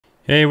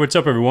Hey, what's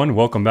up everyone?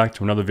 Welcome back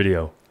to another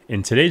video.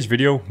 In today's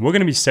video, we're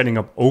going to be setting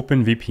up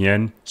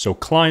OpenVPN so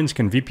clients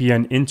can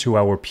VPN into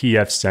our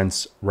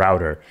pfSense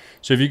router.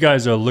 So if you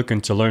guys are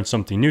looking to learn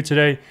something new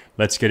today,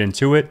 let's get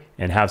into it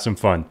and have some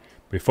fun.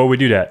 Before we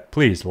do that,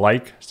 please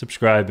like,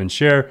 subscribe, and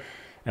share,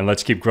 and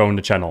let's keep growing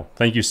the channel.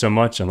 Thank you so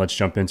much, and let's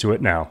jump into it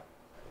now.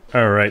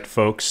 All right,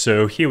 folks,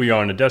 so here we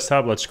are on the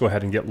desktop. Let's go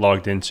ahead and get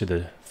logged into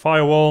the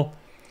firewall.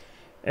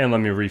 And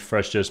let me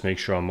refresh this, make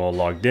sure I'm all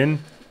logged in,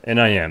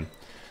 and I am.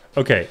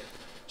 Okay.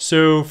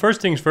 So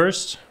first things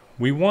first,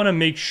 we want to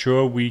make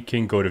sure we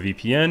can go to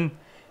VPN,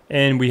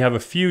 and we have a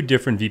few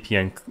different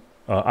VPN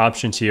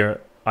options here: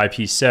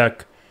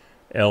 IPSec,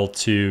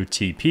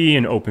 L2TP,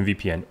 and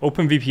OpenVPN.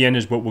 OpenVPN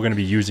is what we're going to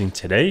be using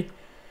today,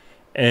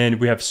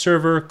 and we have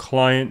server,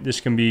 client. This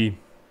can be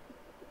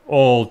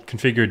all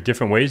configured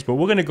different ways, but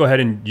we're going to go ahead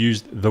and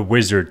use the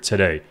wizard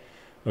today.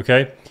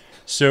 Okay,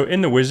 so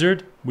in the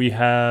wizard, we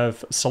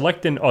have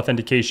select an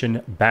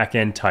authentication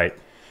backend type.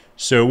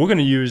 So we're going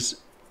to use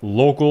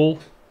local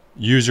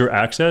user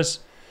access.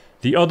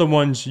 The other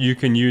ones you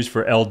can use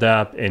for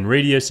LDAP and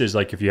radius is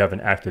like if you have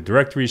an Active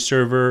Directory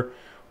server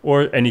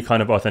or any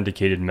kind of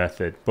authenticated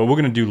method. But we're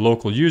going to do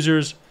local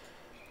users.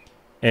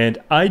 And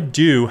I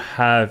do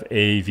have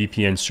a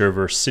VPN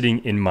server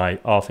sitting in my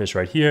office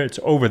right here. It's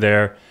over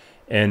there.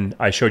 And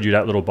I showed you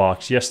that little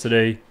box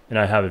yesterday, and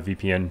I have a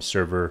VPN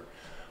server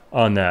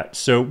on that.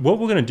 So what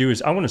we're going to do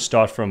is I want to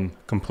start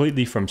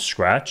completely from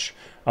scratch.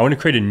 I want to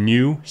create a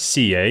new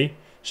CA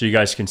so you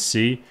guys can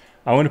see.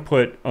 I want to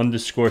put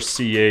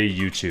 _CA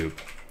YouTube,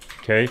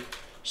 okay?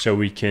 So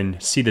we can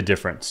see the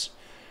difference.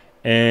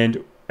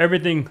 And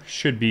everything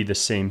should be the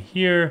same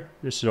here.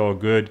 This is all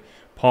good.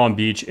 Palm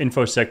Beach,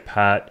 InfoSec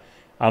Pat.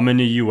 I'm in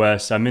the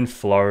US, I'm in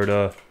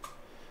Florida,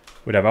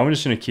 whatever. I'm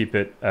just going to keep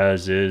it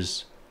as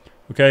is.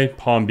 Okay,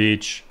 Palm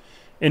Beach.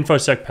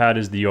 InfoSec Pat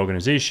is the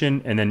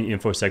organization, and then the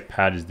InfoSec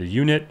Pat is the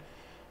unit.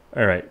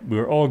 All right,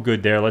 we're all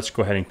good there. Let's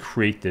go ahead and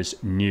create this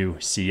new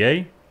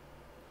CA.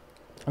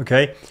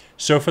 Okay,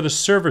 so for the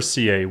server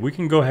CA, we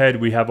can go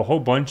ahead, we have a whole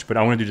bunch, but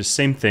I want to do the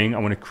same thing. I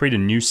want to create a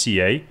new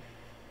CA,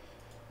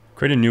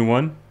 create a new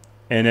one,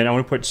 and then I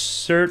want to put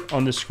cert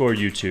 _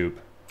 YouTube.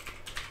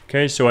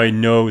 Okay, so I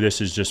know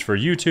this is just for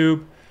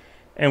YouTube,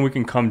 and we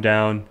can come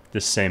down the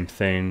same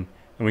thing,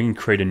 and we can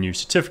create a new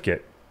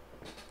certificate.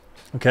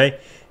 Okay,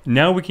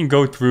 now we can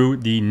go through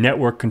the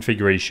network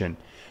configuration.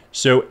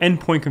 So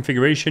endpoint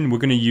configuration, we're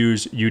going to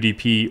use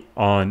UDP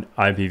on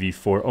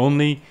IPv4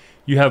 only.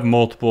 You have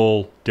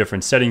multiple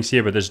different settings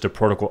here, but this is the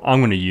protocol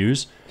I'm going to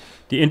use.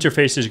 The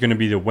interface is going to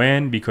be the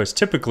WAN, because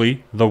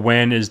typically the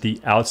WAN is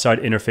the outside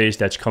interface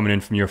that's coming in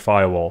from your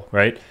firewall,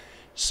 right?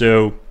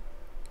 So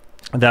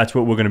that's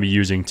what we're going to be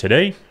using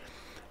today.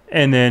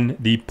 And then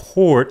the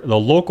port, the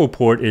local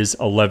port is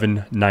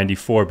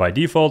 1194 by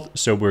default,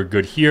 so we're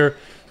good here.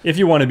 If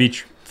you want to be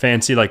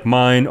fancy like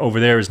mine, over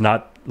there is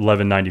not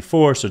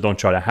 1194, so don't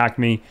try to hack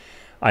me.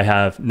 I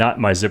have not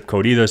my zip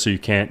code either, so you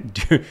can't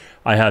do,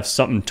 I have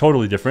something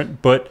totally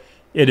different, but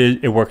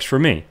it works for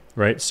me,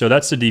 right? So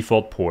that's the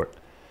default port.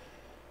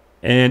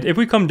 And if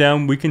we come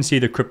down, we can see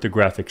the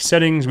cryptographic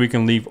settings. We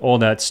can leave all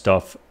that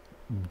stuff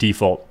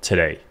default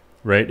today,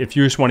 right? If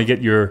you just want to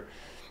get your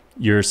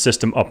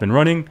system up and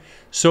running.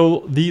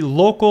 So the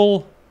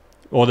local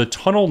or the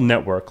tunnel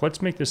network, let's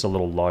make this a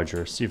little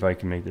larger. See if I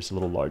can make this a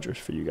little larger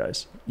for you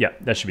guys. Yeah,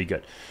 that should be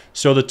good.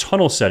 So the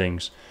tunnel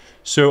settings.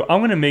 So I'm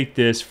going to make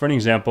this, for an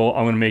example,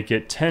 I'm going to make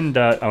it 10.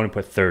 I want to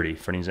put 30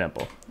 for an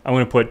example. I'm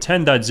going to put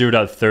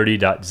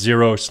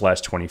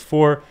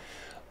 10.0.30.0/24.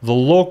 The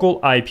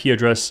local IP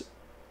address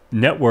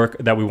network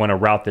that we want to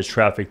route this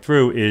traffic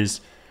through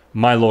is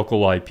my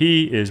local IP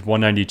is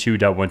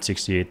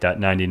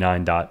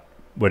 192.168.99.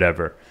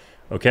 whatever.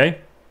 Okay.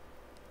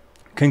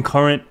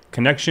 Concurrent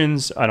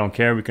connections, I don't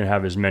care. We can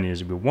have as many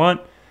as we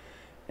want.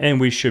 And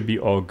we should be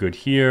all good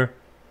here.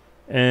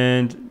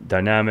 And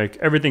dynamic,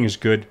 everything is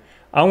good.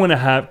 I want to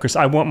have, because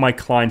I want my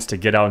clients to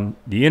get on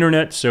the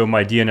internet, so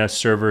my DNS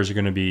servers are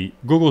going to be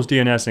Google's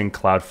DNS and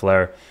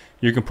Cloudflare.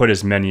 You can put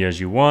as many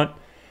as you want,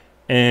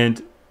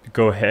 and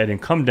go ahead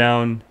and come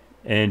down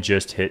and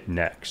just hit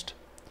next.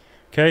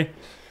 Okay,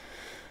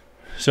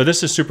 so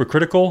this is super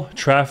critical.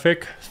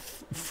 Traffic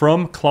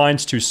from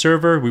clients to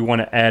server, we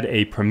want to add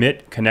a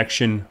permit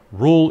connection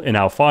rule in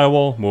our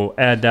firewall. We'll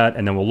add that,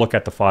 and then we'll look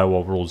at the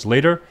firewall rules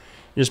later.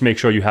 Just make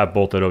sure you have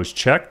both of those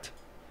checked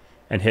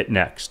and hit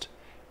next.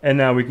 And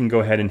now we can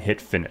go ahead and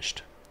hit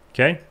finished.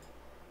 Okay.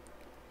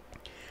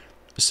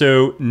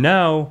 So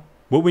now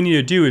what we need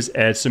to do is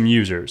add some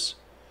users,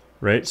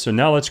 right? So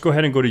now let's go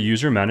ahead and go to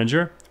user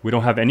manager. We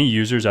don't have any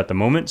users at the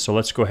moment. So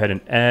let's go ahead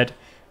and add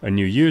a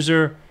new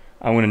user.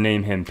 I want to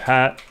name him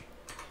Pat,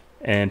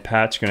 and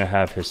Pat's going to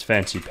have his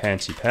fancy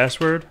pantsy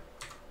password.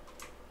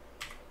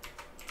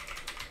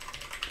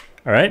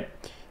 All right.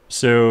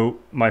 So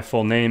my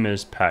full name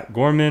is Pat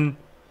Gorman,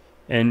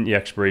 and the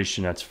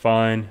expiration, that's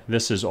fine.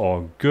 This is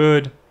all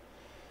good.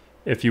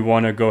 If you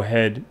want to go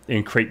ahead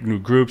and create new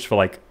groups for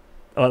like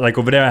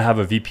over there, I have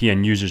a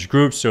VPN users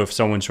group. So if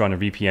someone's trying to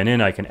VPN in,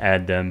 I can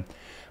add them.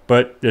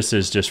 But this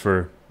is just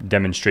for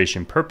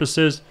demonstration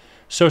purposes.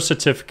 So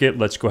certificate,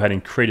 let's go ahead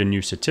and create a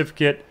new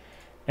certificate,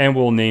 and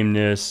we'll name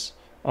this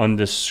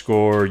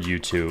underscore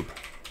YouTube.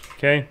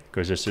 Okay,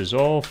 because this is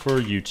all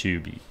for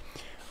YouTube.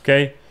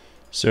 Okay,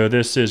 so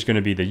this is going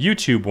to be the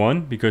YouTube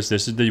one because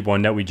this is the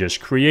one that we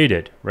just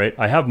created, right?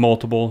 I have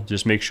multiple.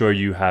 Just make sure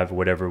you have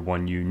whatever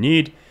one you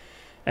need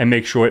and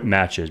make sure it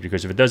matches,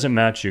 because if it doesn't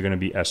match, you're going to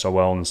be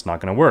SOL and it's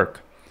not going to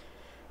work.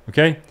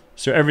 Okay,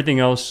 so everything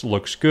else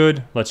looks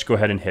good. Let's go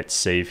ahead and hit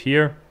save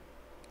here.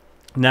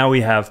 Now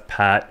we have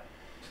Pat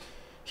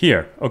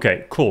here.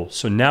 Okay, cool.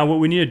 So now what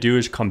we need to do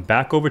is come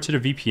back over to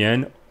the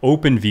VPN,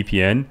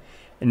 OpenVPN,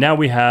 and now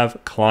we have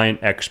client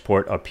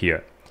export up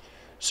here.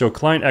 So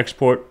client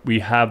export, we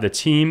have the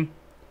team,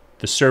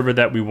 the server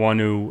that we want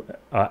to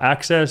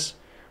access.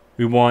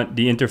 We want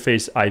the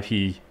interface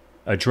IP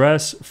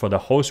address for the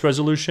host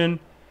resolution.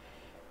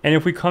 And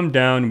if we come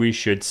down, we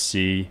should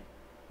see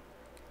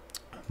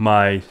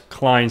my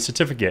client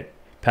certificate,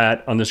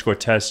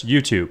 pat_test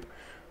YouTube,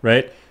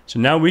 right? So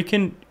now we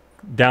can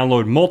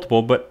download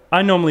multiple, but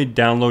I normally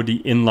download the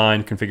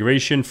inline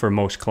configuration for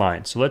most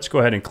clients. So let's go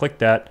ahead and click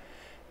that,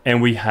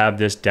 and we have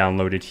this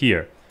downloaded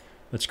here.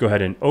 Let's go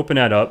ahead and open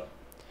that up.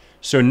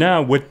 So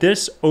now with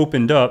this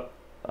opened up,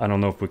 I don't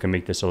know if we can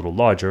make this a little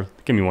larger.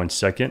 Give me 1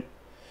 second.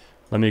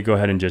 Let me go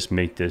ahead and just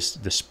make this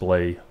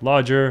display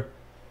larger.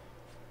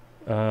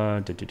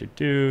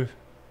 Okay.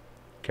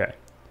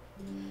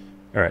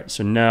 All right,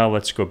 so now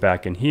let's go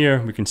back in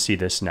here. We can see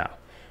this now.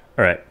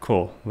 All right,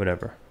 cool,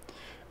 whatever.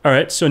 All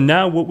right, so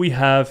now what we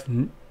have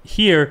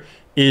here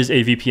is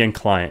a VPN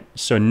client.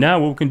 So now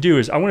what we can do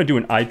is I want to do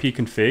an IP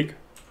config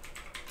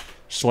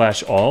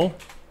 /all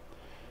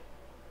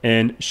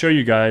and show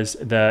you guys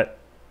that,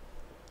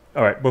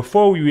 all right,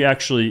 before we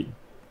actually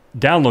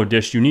download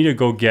this, you need to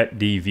go get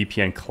the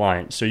VPN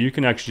client. So you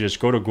can actually just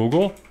go to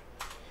Google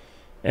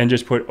and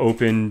just put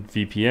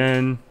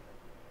OpenVPN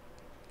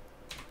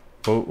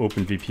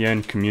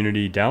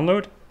community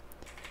download,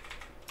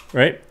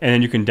 right? And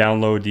then you can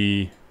download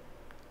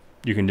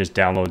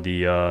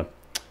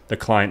the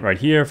client right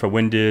here for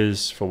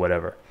Windows, for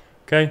whatever.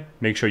 Okay,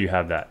 make sure you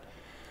have that.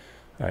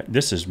 All right,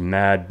 this is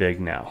mad big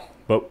now,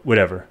 but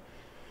whatever.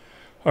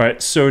 All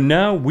right, so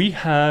now we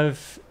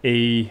have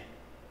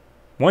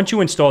once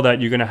you install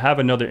that, you're gonna have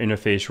another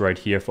interface right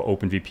here for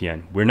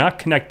OpenVPN. We're not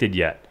connected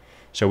yet,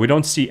 so we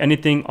don't see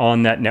anything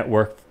on that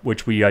network,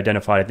 which we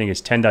identified, I think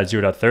is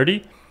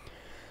 10.0.30.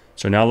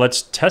 So now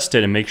let's test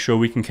it and make sure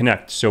we can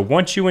connect. So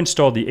once you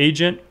install the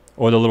agent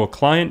or the little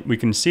client, we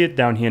can see it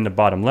down here in the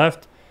bottom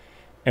left,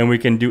 and we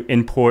can do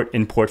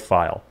import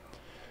file.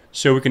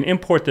 So we can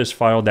import this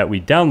file that we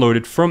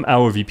downloaded from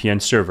our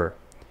VPN server,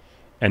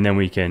 and then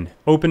we can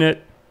open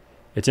it.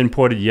 It's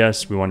imported,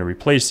 yes, we want to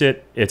replace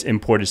it. It's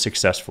imported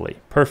successfully,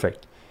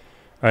 perfect.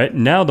 All right,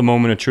 now the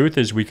moment of truth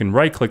is we can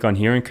right click on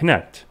here and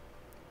connect.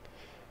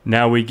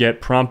 Now we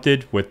get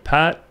prompted with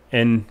Pat,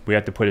 and we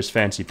have to put his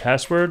fancy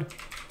password.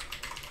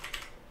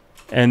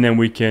 And then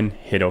we can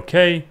hit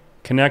OK,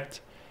 connect,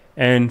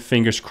 and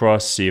fingers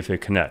crossed, see if it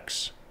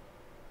connects.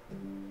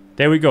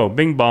 There we go,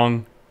 bing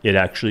bong, it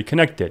actually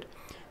connected.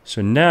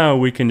 So now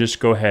we can just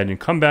go ahead and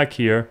come back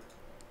here,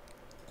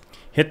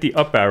 hit the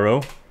up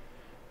arrow,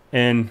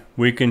 and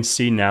we can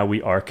see now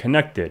we are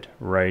connected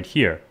right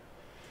here.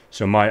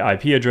 So my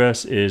IP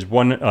address is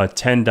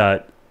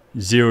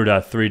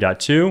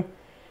 10.0.3.2,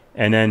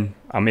 and then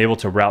I'm able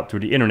to route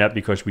through the internet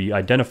because we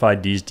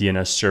identified these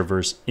DNS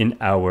servers in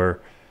our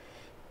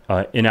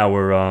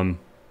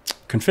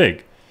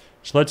config.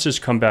 So let's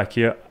just come back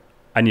here.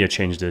 I need to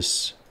change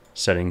this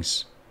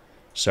settings.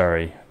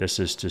 Sorry, this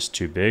is just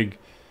too big.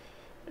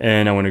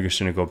 And I want to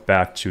just go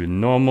back to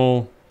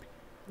normal.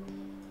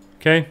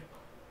 Okay,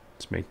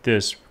 let's make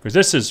this, because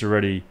this is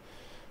already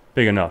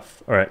big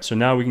enough. All right, so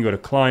now we can go to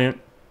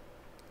client,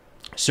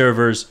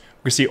 servers.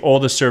 We can see all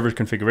the server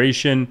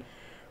configuration.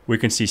 We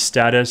can see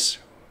status.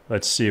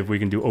 Let's see if we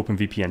can do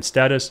OpenVPN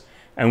status.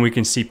 And we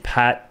can see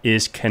Pat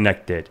is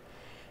connected.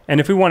 And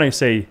if we want to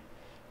say,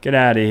 get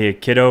out of here,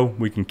 kiddo,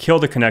 we can kill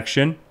the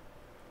connection.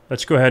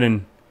 Let's go ahead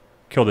and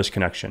kill this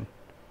connection.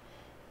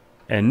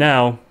 And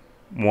now,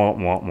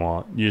 you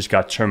just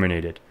got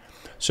terminated.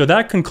 So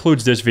that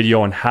concludes this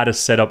video on how to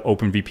set up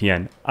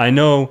OpenVPN. I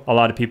know a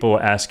lot of people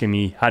are asking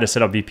me how to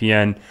set up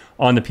VPN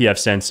on the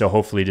pfSense, so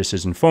hopefully this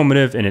is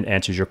informative and it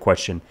answers your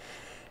question.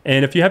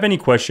 And if you have any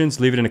questions,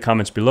 leave it in the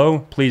comments below.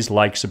 Please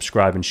like,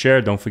 subscribe, and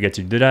share. Don't forget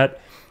to do that.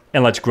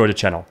 And let's grow the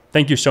channel.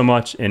 Thank you so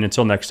much, and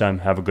until next time,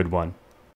 have a good one.